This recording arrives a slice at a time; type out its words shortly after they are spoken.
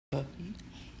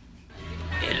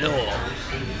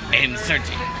am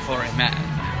searching for a man.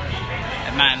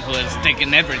 A man who has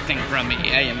taken everything from me.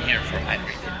 I am here for my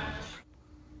revenge.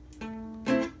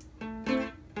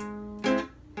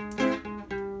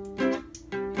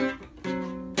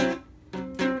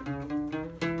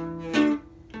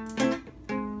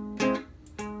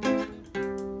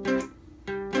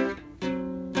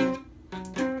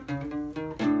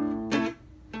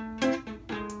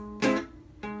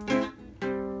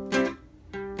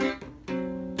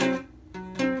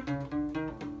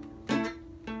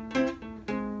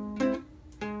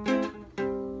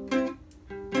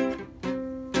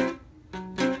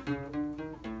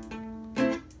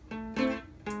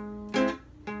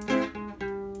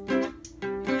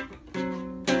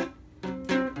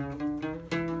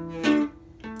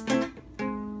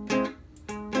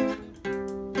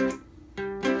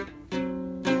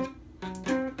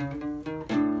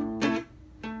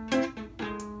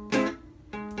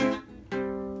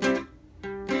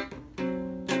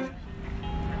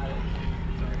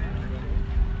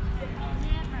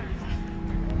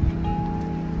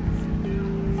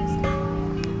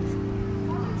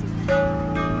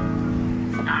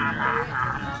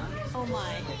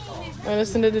 I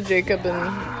listened to Jacob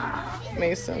and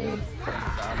Mason.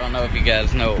 I don't know if you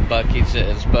guys know what Buc-ee's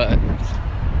is, but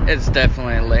it's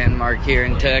definitely a landmark here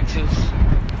in Texas.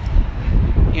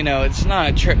 You know, it's not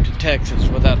a trip to Texas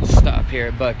without a stop here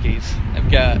at Buc-ee's. They've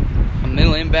got a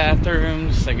million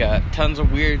bathrooms, they got tons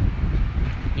of weird,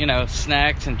 you know,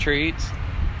 snacks and treats,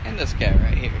 and this guy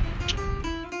right here.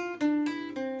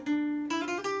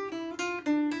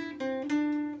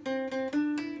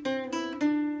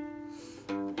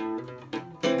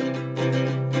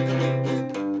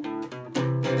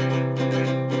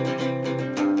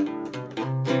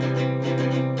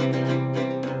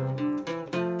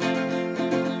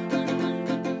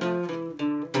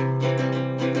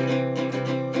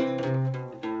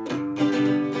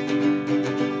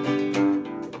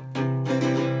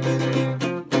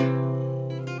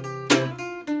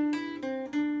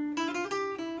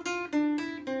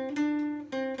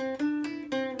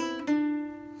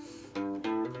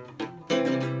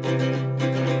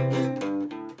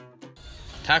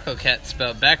 Taco Cat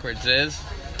spelled backwards is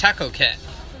Taco Cat.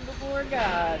 Before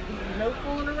God, no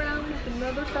fooling around with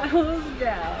another fellow's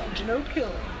gal. No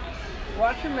killing.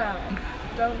 Watch your mouth.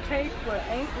 Don't take what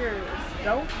ain't yours.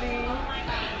 Don't be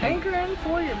hankering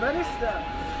for your buddy stuff.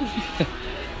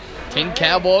 10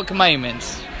 cowboy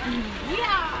commandments.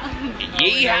 Yeah.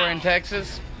 Yeah. We're in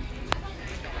Texas.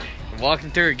 We're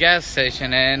walking through a gas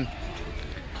station and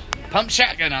pump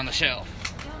shotgun on the shelf.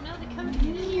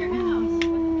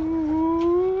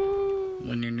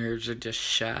 When your nerves are just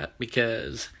shot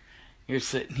because you're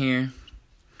sitting here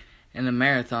in a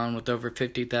marathon with over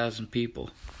 50,000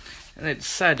 people and they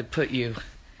decide to put you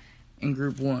in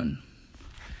group 1,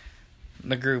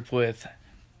 the group with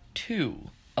 2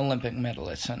 Olympic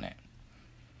medalists in it.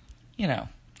 You know,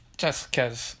 just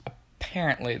because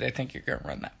apparently they think you're going to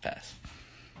run that fast.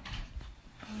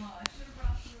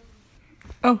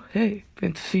 Oh, hey,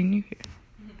 good to see you here.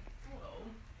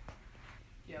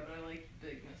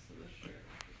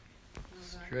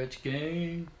 Stretch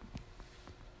game.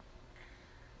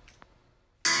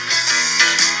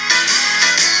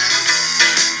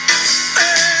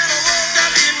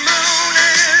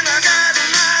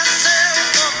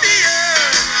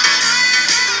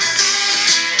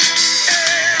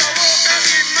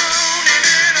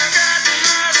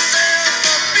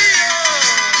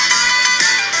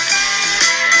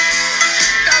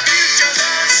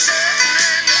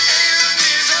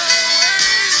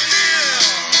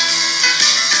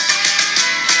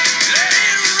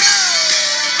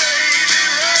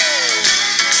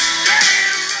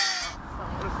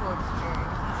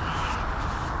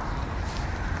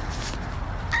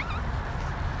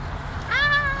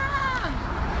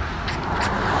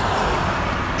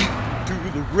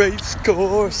 Race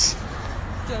course,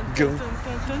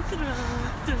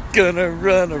 gonna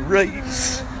run a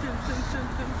race,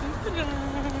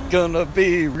 gonna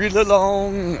be really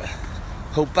long,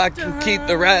 hope I can keep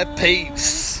the right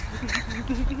pace.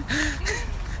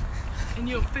 In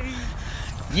your face.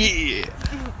 Yeah,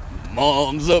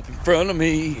 mom's up in front of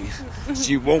me,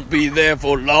 she won't be there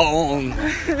for long.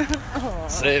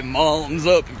 Say mom's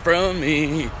up in front of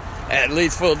me, at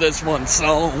least for this one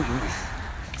song.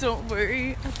 Don't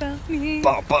worry about me.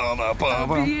 I'll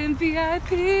be in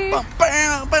VIP.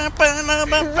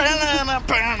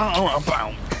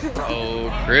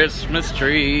 Oh, Christmas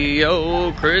tree,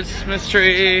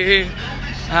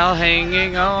 how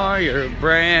hanging are your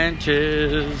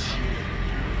branches?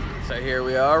 So here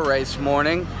we are, race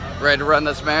morning, ready to run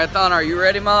this marathon. Are you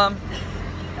ready, Mom?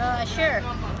 Sure.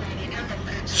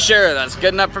 Sure, that's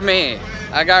good enough for me.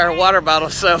 I got her water bottle,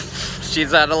 so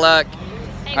she's out of luck.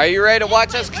 Are you ready to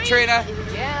watch us, Katrina?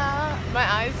 Yeah, my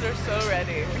eyes are so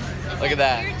ready. Look at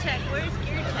that. Gear check. Where's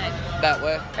gear check? That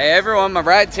way. Hey everyone, my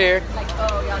ride's here. Like,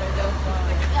 oh, y'all don't know.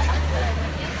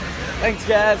 Thanks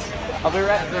guys. I'll be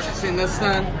right back. Seen this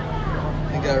done?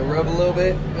 You gotta rub a little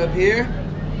bit up here.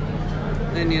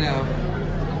 Then, you know,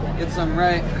 get some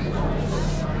right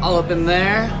all up in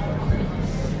there.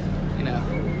 You know,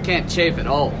 can't chafe at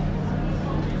all.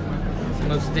 It's the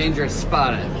most dangerous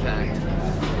spot, in fact.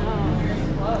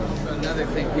 So another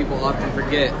thing people often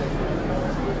forget.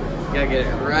 You gotta get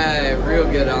it right, real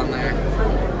good on there.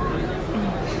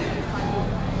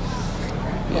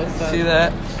 Yeah, see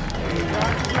that?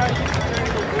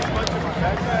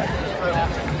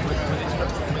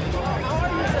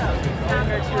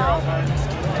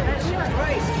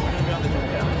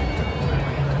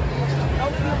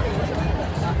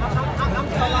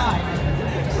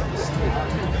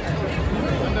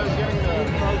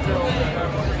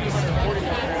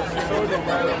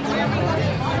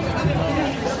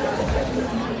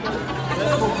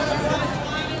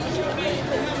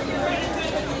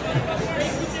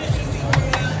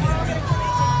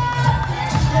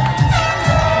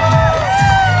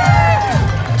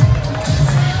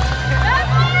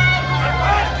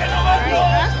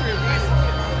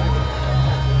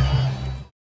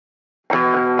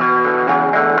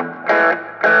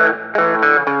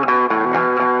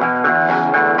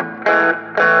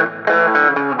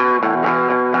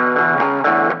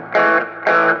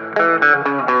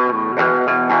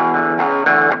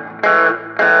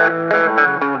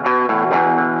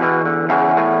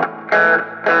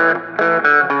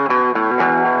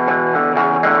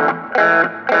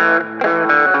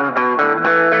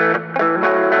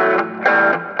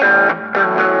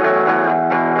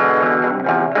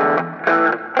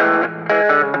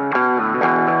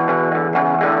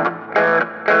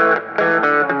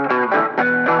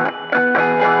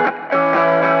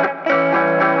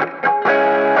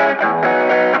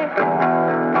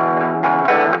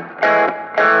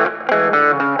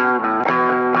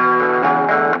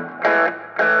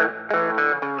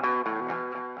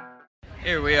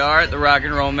 Here we are at the Rock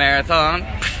and Roll Marathon.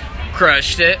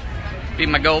 Crushed it. Beat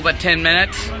my goal by 10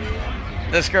 minutes.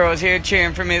 This girl was here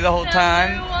cheering for me the whole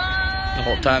time. The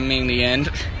whole time meaning the end.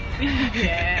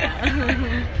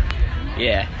 Yeah.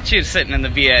 Yeah, she was sitting in the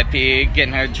VIP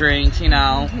getting her drinks, you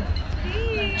know.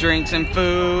 Drinks and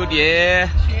food, yeah.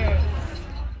 Cheers.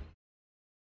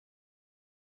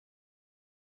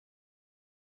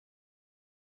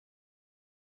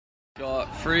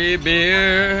 Got free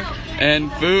beer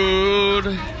and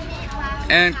food,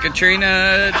 and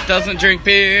Katrina doesn't drink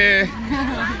beer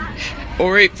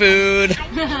or eat food.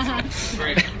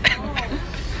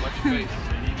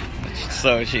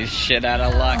 So she's shit out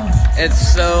of luck.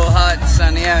 It's so hot and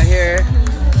sunny out here.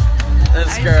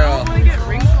 This girl, I don't want to get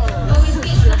wrinkles.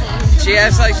 she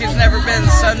acts like she's never been in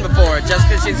the sun before just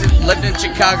because she's lived in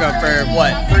Chicago for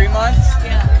what, 3 months?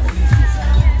 Yeah.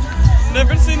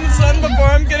 Never seen the sun before,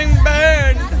 I'm getting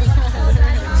burned.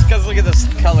 It's because look at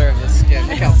the color of the skin.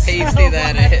 Look how pasty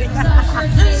that is.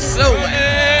 So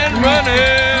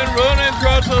running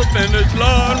across the finish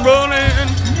line,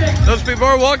 running. Those people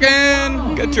are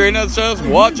walking. Katrina's just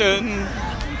watching.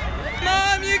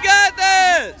 Mom, you got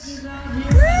this.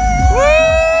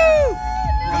 Woo!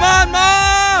 Come on,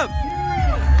 Mom.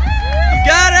 You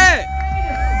got it.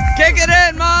 Kick it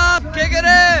in, Mom. Kick it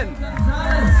in.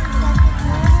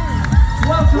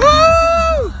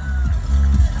 Woo!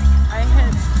 I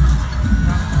hit.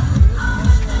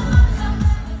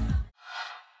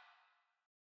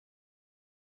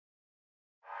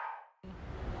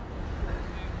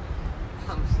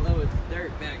 I'm slow as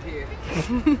dirt back here.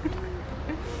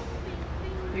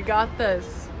 You got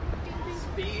this.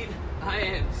 Speed? I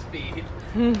am speed.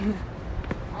 When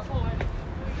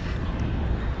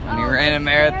you ran a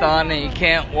marathon and you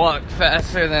can't walk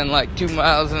faster than like 2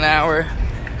 miles an hour,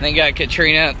 and then got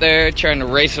Katrina out there trying to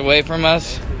race away from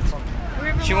us.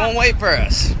 She won't wait for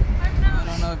us. I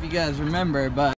don't know if you guys remember, but